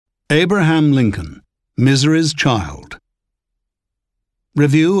Abraham Lincoln, Misery's Child.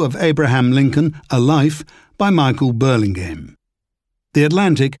 Review of Abraham Lincoln, A Life, by Michael Burlingame. The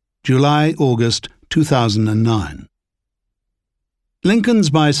Atlantic, July-August 2009. Lincoln's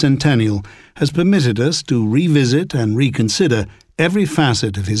bicentennial has permitted us to revisit and reconsider every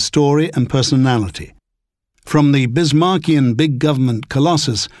facet of his story and personality. From the Bismarckian big government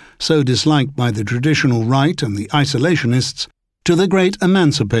colossus, so disliked by the traditional right and the isolationists, to the great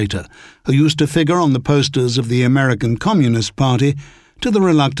emancipator, who used to figure on the posters of the American Communist Party, to the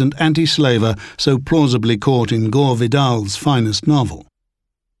reluctant anti-slaver so plausibly caught in Gore Vidal's finest novel.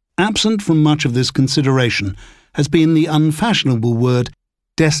 Absent from much of this consideration has been the unfashionable word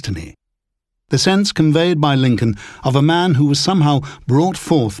destiny, the sense conveyed by Lincoln of a man who was somehow brought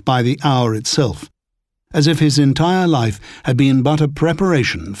forth by the hour itself, as if his entire life had been but a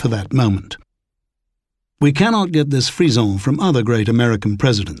preparation for that moment. We cannot get this frisson from other great American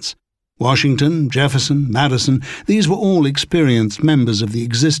presidents. Washington, Jefferson, Madison, these were all experienced members of the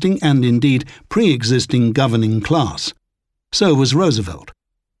existing and indeed pre-existing governing class. So was Roosevelt.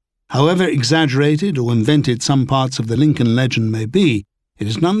 However exaggerated or invented some parts of the Lincoln legend may be, it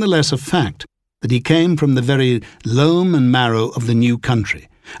is nonetheless a fact that he came from the very loam and marrow of the new country,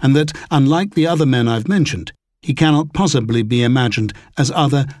 and that, unlike the other men I've mentioned, he cannot possibly be imagined as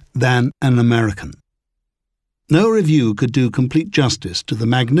other than an American. No review could do complete justice to the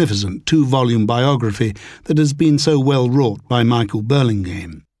magnificent two-volume biography that has been so well wrought by Michael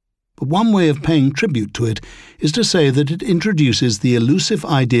Burlingame. But one way of paying tribute to it is to say that it introduces the elusive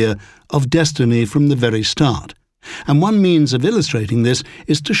idea of destiny from the very start, and one means of illustrating this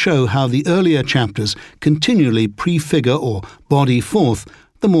is to show how the earlier chapters continually prefigure or body forth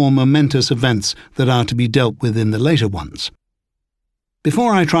the more momentous events that are to be dealt with in the later ones.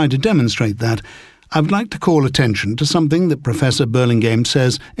 Before I try to demonstrate that, I would like to call attention to something that Professor Burlingame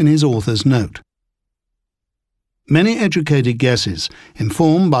says in his author's note. Many educated guesses,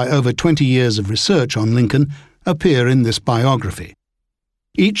 informed by over 20 years of research on Lincoln, appear in this biography.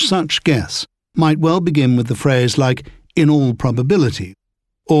 Each such guess might well begin with the phrase like, "in all probability,"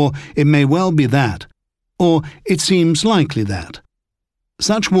 or "it may well be that," or "it seems likely that."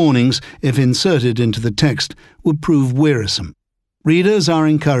 Such warnings, if inserted into the text, would prove wearisome. Readers are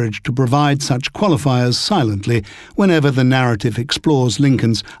encouraged to provide such qualifiers silently whenever the narrative explores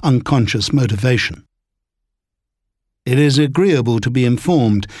Lincoln's unconscious motivation. It is agreeable to be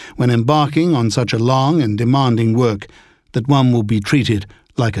informed, when embarking on such a long and demanding work, that one will be treated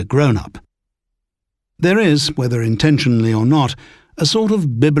like a grown-up. There is, whether intentionally or not, a sort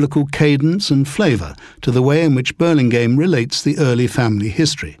of biblical cadence and flavour to the way in which Burlingame relates the early family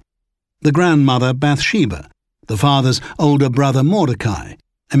history. The grandmother Bathsheba, the father's older brother Mordecai,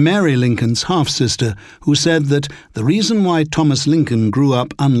 and Mary Lincoln's half-sister, who said that the reason why Thomas Lincoln grew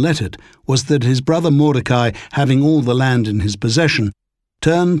up unlettered was that his brother Mordecai, having all the land in his possession,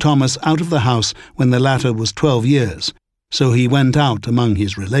 turned Thomas out of the house when the latter was 12 years, so he went out among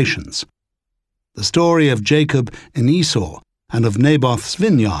his relations. The story of Jacob and Esau and of Naboth's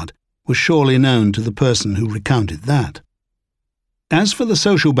vineyard was surely known to the person who recounted that. As for the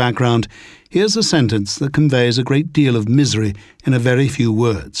social background, here's a sentence that conveys a great deal of misery in a very few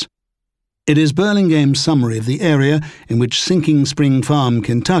words. It is Burlingame's summary of the area in which Sinking Spring Farm,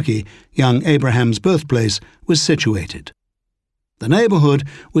 Kentucky, young Abraham's birthplace, was situated. The neighborhood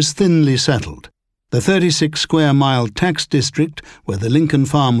was thinly settled. The 36-square-mile tax district where the Lincoln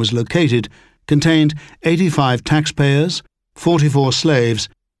farm was located contained 85 taxpayers, 44 slaves,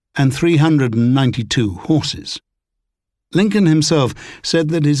 and 392 horses. Lincoln himself said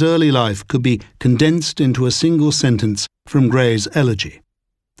that his early life could be condensed into a single sentence from Gray's Elegy,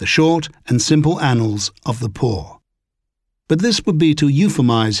 "The short and simple annals of the poor." But this would be to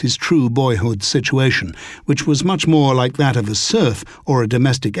euphemize his true boyhood situation, which was much more like that of a serf or a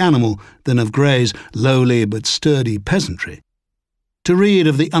domestic animal than of Gray's lowly but sturdy peasantry. To read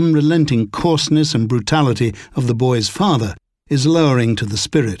of the unrelenting coarseness and brutality of the boy's father is lowering to the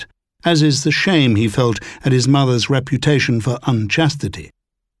spirit, as is the shame he felt at his mother's reputation for unchastity.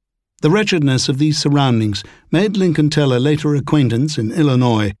 The wretchedness of these surroundings made Lincoln tell a later acquaintance in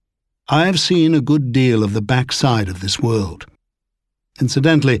Illinois, "I have seen a good deal of the backside of this world."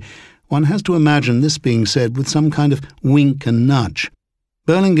 Incidentally, one has to imagine this being said with some kind of wink and nudge.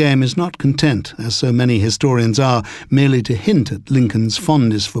 Burlingame is not content, as so many historians are, merely to hint at Lincoln's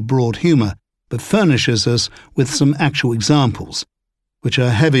fondness for broad humour, but furnishes us with some actual examples, which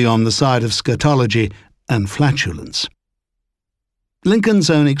are heavy on the side of scatology and flatulence. Lincoln's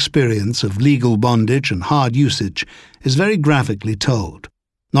own experience of legal bondage and hard usage is very graphically told.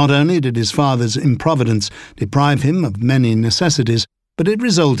 Not only did his father's improvidence deprive him of many necessities, but it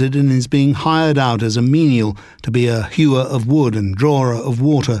resulted in his being hired out as a menial to be a hewer of wood and drawer of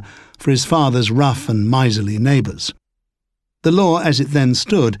water for his father's rough and miserly neighbours. The law, as it then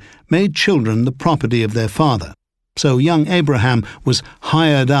stood, made children the property of their father, so young Abraham was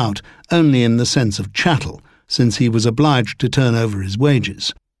hired out only in the sense of chattel, since he was obliged to turn over his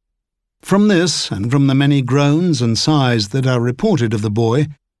wages. From this, and from the many groans and sighs that are reported of the boy,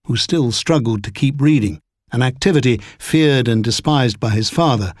 who still struggled to keep reading, an activity feared and despised by his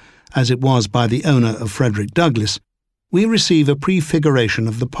father, as it was by the owner of Frederick Douglass, we receive a prefiguration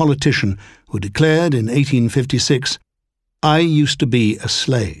of the politician who declared in 1856, "I used to be a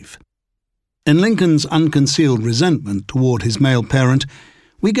slave." In Lincoln's unconcealed resentment toward his male parent,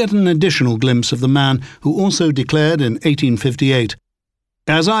 we get an additional glimpse of the man who also declared in 1858,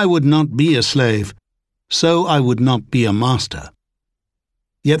 "As I would not be a slave, so I would not be a master."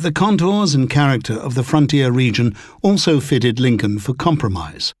 Yet the contours and character of the frontier region also fitted Lincoln for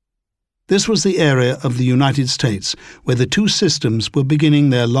compromise. This was the area of the United States where the two systems were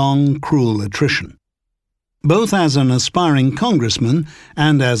beginning their long, cruel attrition. Both as an aspiring congressman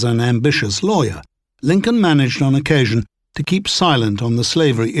and as an ambitious lawyer, Lincoln managed on occasion to keep silent on the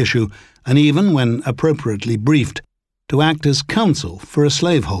slavery issue and even, when appropriately briefed, to act as counsel for a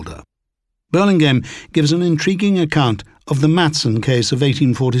slaveholder. Burlingame gives an intriguing account of the Matson case of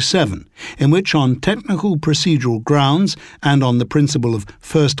 1847, in which, on technical procedural grounds and on the principle of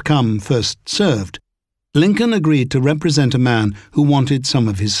first come, first served, Lincoln agreed to represent a man who wanted some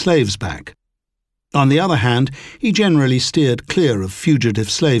of his slaves back. On the other hand, he generally steered clear of fugitive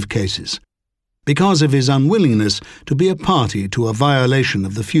slave cases, because of his unwillingness to be a party to a violation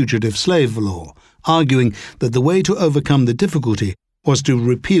of the fugitive slave law, arguing that the way to overcome the difficulty was to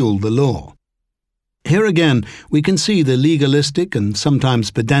repeal the law. Here again we can see the legalistic and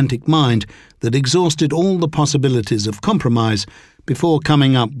sometimes pedantic mind that exhausted all the possibilities of compromise before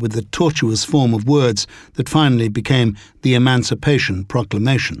coming up with the tortuous form of words that finally became the Emancipation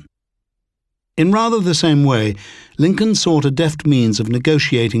Proclamation. In rather the same way, Lincoln sought a deft means of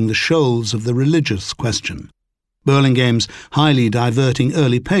negotiating the shoals of the religious question. Burlingame's highly diverting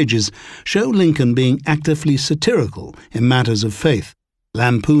early pages show Lincoln being actively satirical in matters of faith,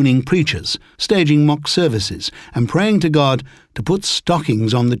 lampooning preachers, staging mock services, and praying to God to put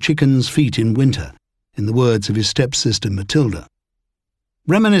stockings on the chickens' feet in winter, in the words of his stepsister Matilda.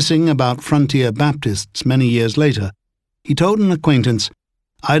 Reminiscing about frontier Baptists many years later, he told an acquaintance,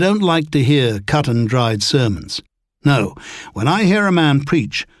 "I don't like to hear cut-and-dried sermons. No, when I hear a man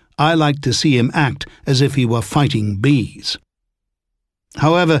preach, I like to see him act as if he were fighting bees."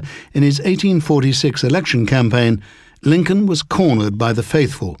 However, in his 1846 election campaign, Lincoln was cornered by the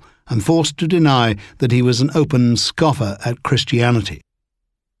faithful and forced to deny that he was an open scoffer at Christianity.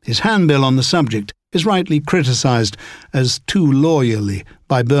 His handbill on the subject is rightly criticized as too lawyerly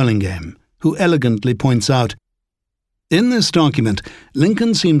by Burlingame, who elegantly points out, "In this document,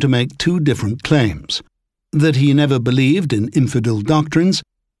 Lincoln seemed to make two different claims, that he never believed in infidel doctrines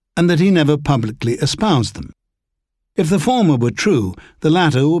and that he never publicly espoused them. If the former were true, the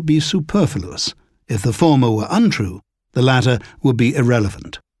latter would be superfluous. If the former were untrue, the latter would be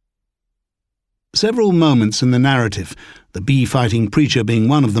irrelevant." Several moments in the narrative, the bee-fighting preacher being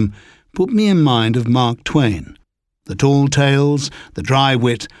one of them, put me in mind of Mark Twain. The tall tales, the dry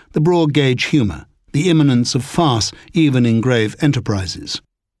wit, the broad-gauge humour, the imminence of farce even in grave enterprises.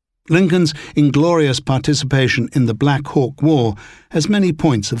 Lincoln's inglorious participation in the Black Hawk War has many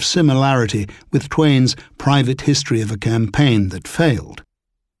points of similarity with Twain's private history of a campaign that failed.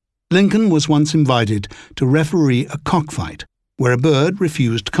 Lincoln was once invited to referee a cockfight where a bird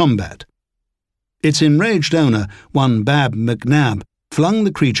refused combat. Its enraged owner, one Bab McNabb, flung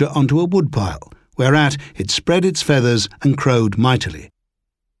the creature onto a woodpile, whereat it spread its feathers and crowed mightily.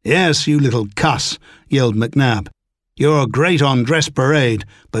 "Yes, you little cuss," yelled McNabb. "You're great on dress parade,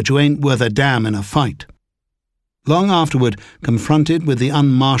 but you ain't worth a damn in a fight." Long afterward, confronted with the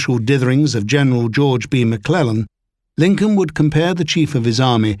unmarshalled ditherings of General George B. McClellan, Lincoln would compare the chief of his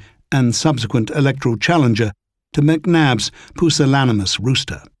army and subsequent electoral challenger to McNabb's pusillanimous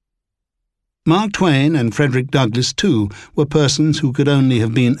rooster. Mark Twain and Frederick Douglass, too, were persons who could only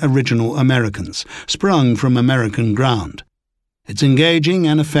have been original Americans, sprung from American ground. It's engaging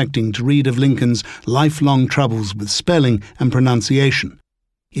and affecting to read of Lincoln's lifelong troubles with spelling and pronunciation.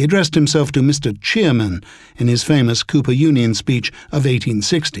 He addressed himself to Mr. Cheerman in his famous Cooper Union speech of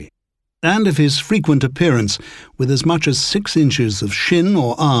 1860, and of his frequent appearance with as much as 6 inches of shin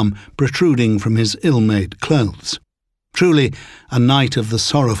or arm protruding from his ill-made clothes. Truly a knight of the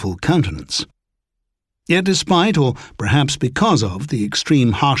sorrowful countenance. Yet despite, or perhaps because of, the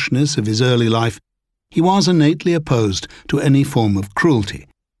extreme harshness of his early life, he was innately opposed to any form of cruelty,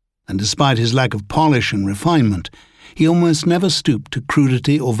 and despite his lack of polish and refinement, he almost never stooped to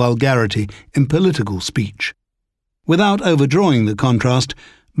crudity or vulgarity in political speech. Without overdrawing the contrast,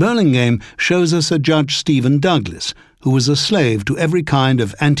 Burlingame shows us a Judge Stephen Douglas who was a slave to every kind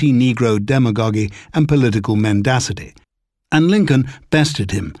of anti-Negro demagogy and political mendacity, and Lincoln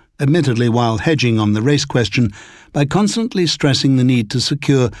bested him, admittedly while hedging on the race question, by constantly stressing the need to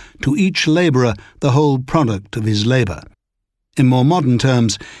secure to each labourer the whole product of his labour. In more modern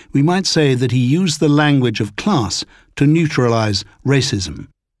terms, we might say that he used the language of class to neutralise racism.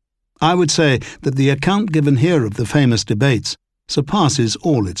 I would say that the account given here of the famous debates surpasses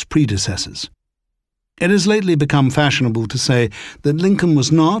all its predecessors. It has lately become fashionable to say that Lincoln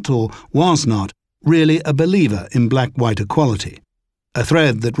was not, or was not, really a believer in black-white equality. A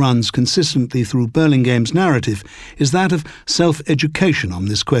thread that runs consistently through Burlingame's narrative is that of self-education on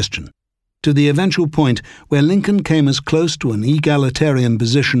this question, to the eventual point where Lincoln came as close to an egalitarian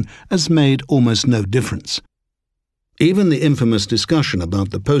position as made almost no difference. Even the infamous discussion about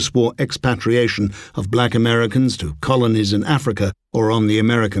the post-war expatriation of black Americans to colonies in Africa or on the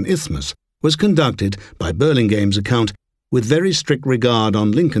American Isthmus was conducted, by Burlingame's account, with very strict regard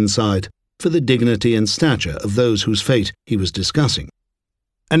on Lincoln's side for the dignity and stature of those whose fate he was discussing.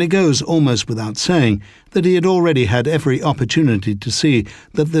 And it goes almost without saying that he had already had every opportunity to see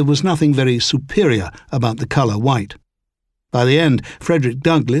that there was nothing very superior about the colour white. By the end, Frederick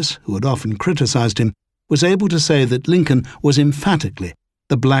Douglass, who had often criticised him, was able to say that Lincoln was emphatically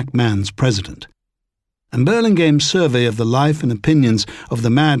the black man's president. And Burlingame's survey of the life and opinions of the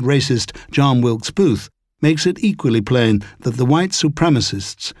mad racist John Wilkes Booth makes it equally plain that the white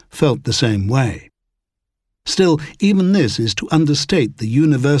supremacists felt the same way. Still, even this is to understate the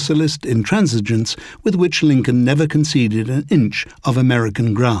universalist intransigence with which Lincoln never conceded an inch of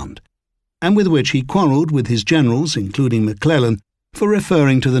American ground, and with which he quarrelled with his generals, including McClellan, for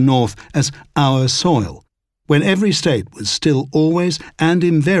referring to the North as our soil, when every state was still always and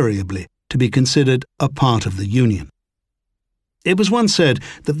invariably to be considered a part of the Union. It was once said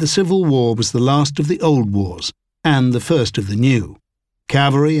that the Civil War was the last of the old wars and the first of the new.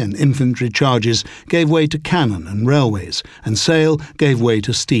 Cavalry and infantry charges gave way to cannon and railways, and sail gave way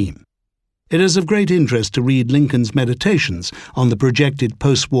to steam. It is of great interest to read Lincoln's meditations on the projected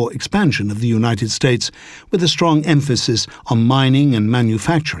post-war expansion of the United States, with a strong emphasis on mining and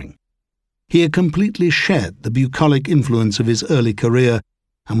manufacturing. He had completely shed the bucolic influence of his early career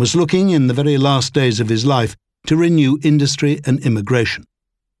and was looking, in the very last days of his life, to renew industry and immigration.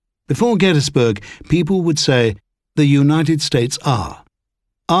 Before Gettysburg, people would say, "The United States are."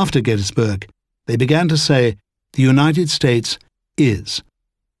 After Gettysburg, they began to say, "The United States is."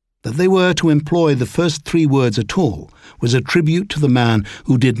 That they were to employ the first three words at all was a tribute to the man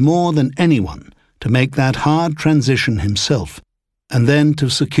who did more than anyone to make that hard transition himself, and then to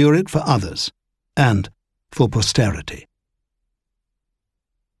secure it for others, and for posterity.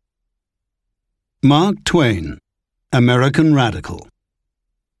 Mark Twain, American Radical.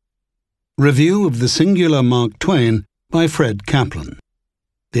 Review of the Singular Mark Twain by Fred Kaplan.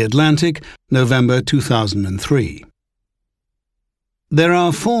 The Atlantic, November 2003. There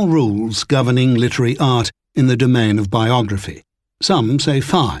are 4 rules governing literary art in the domain of biography. Some say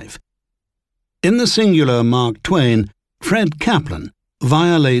 5. In the singular Mark Twain, Fred Kaplan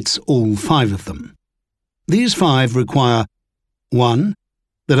violates all 5 of them. These 5 require 1.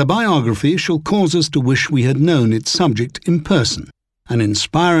 That a biography shall cause us to wish we had known its subject in person, and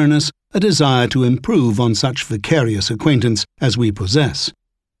inspire in us a desire to improve on such vicarious acquaintance as we possess.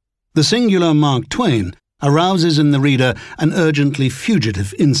 The singular Mark Twain arouses in the reader an urgently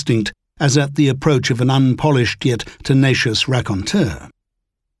fugitive instinct as at the approach of an unpolished yet tenacious raconteur.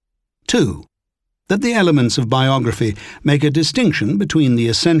 2. That the elements of biography make a distinction between the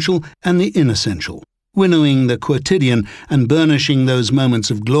essential and the inessential, winnowing the quotidian and burnishing those moments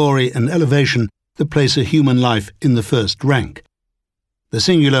of glory and elevation that place a human life in the first rank. The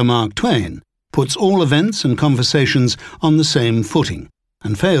singular Mark Twain puts all events and conversations on the same footing,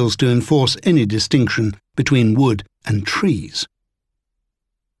 and fails to enforce any distinction between wood and trees.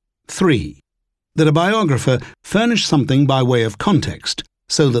 3. That a biographer furnish something by way of context,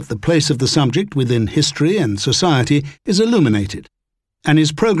 so that the place of the subject within history and society is illuminated, and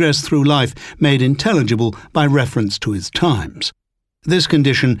his progress through life made intelligible by reference to his times. This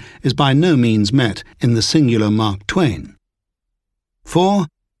condition is by no means met in the singular Mark Twain. 4.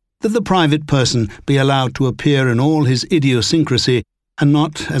 That the private person be allowed to appear in all his idiosyncrasy, and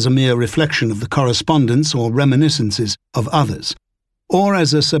not as a mere reflection of the correspondence or reminiscences of others, or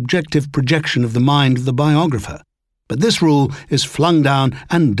as a subjective projection of the mind of the biographer, but this rule is flung down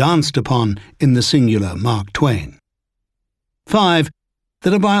and danced upon in the singular Mark Twain. 5.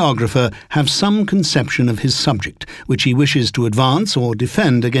 That a biographer have some conception of his subject, which he wishes to advance or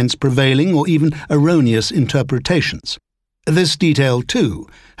defend against prevailing or even erroneous interpretations. This detail, too,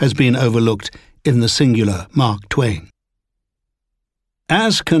 has been overlooked in the singular Mark Twain.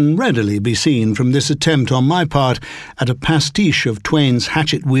 As can readily be seen from this attempt on my part at a pastiche of Twain's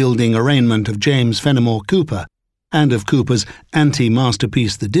hatchet-wielding arraignment of James Fenimore Cooper, and of Cooper's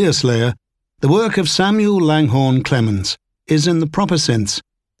anti-masterpiece The Deerslayer, the work of Samuel Langhorne Clemens is in the proper sense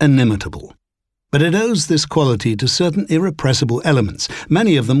inimitable. But it owes this quality to certain irrepressible elements,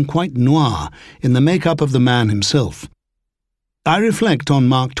 many of them quite noir, in the make-up of the man himself. I reflect on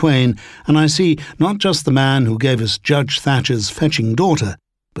Mark Twain, and I see not just the man who gave us Judge Thatcher's Fetching Daughter,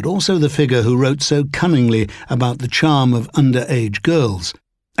 but also the figure who wrote so cunningly about the charm of underage girls,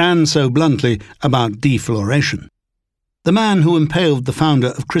 and so bluntly about defloration. The man who impaled the founder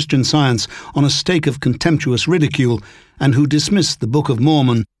of Christian Science on a stake of contemptuous ridicule, and who dismissed the Book of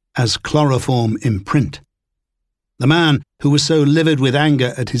Mormon as chloroform in print. The man who was so livid with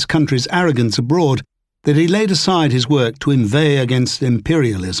anger at his country's arrogance abroad that he laid aside his work to inveigh against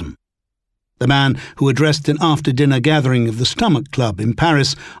imperialism. The man who addressed an after-dinner gathering of the Stomach Club in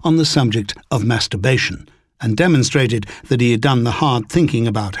Paris on the subject of masturbation, and demonstrated that he had done the hard thinking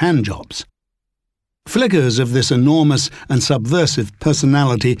about handjobs. Flickers of this enormous and subversive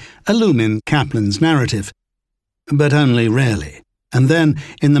personality illumine Kaplan's narrative, but only rarely, and then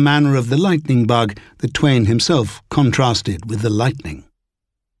in the manner of the lightning bug that Twain himself contrasted with the lightning.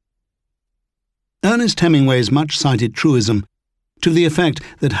 Ernest Hemingway's much-cited truism, to the effect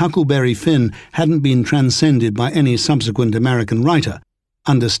that Huckleberry Finn hadn't been transcended by any subsequent American writer,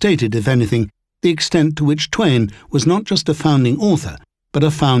 understated, if anything, the extent to which Twain was not just a founding author, but a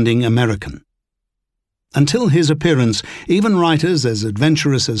founding American. Until his appearance, even writers as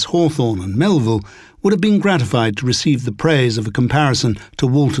adventurous as Hawthorne and Melville would have been gratified to receive the praise of a comparison to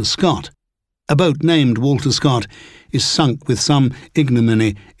Walter Scott. A boat named Walter Scott is sunk with some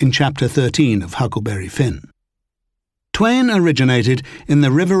ignominy in Chapter 13 of Huckleberry Finn. Twain originated in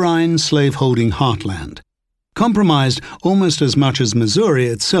the riverine slave-holding heartland, compromised almost as much as Missouri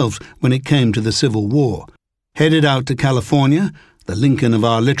itself when it came to the Civil War, headed out to California. The Lincoln of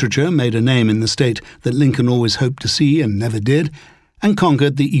our literature made a name in the state that Lincoln always hoped to see and never did, and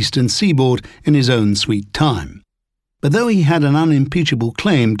conquered the eastern seaboard in his own sweet time. But though he had an unimpeachable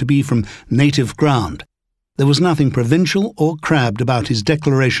claim to be from native ground, there was nothing provincial or crabbed about his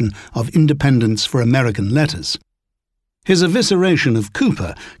declaration of independence for American letters. His evisceration of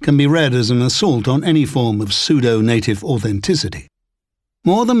Cooper can be read as an assault on any form of pseudo-native authenticity.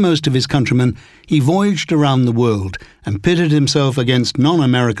 More than most of his countrymen, he voyaged around the world and pitted himself against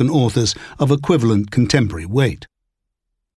non-American authors of equivalent contemporary weight.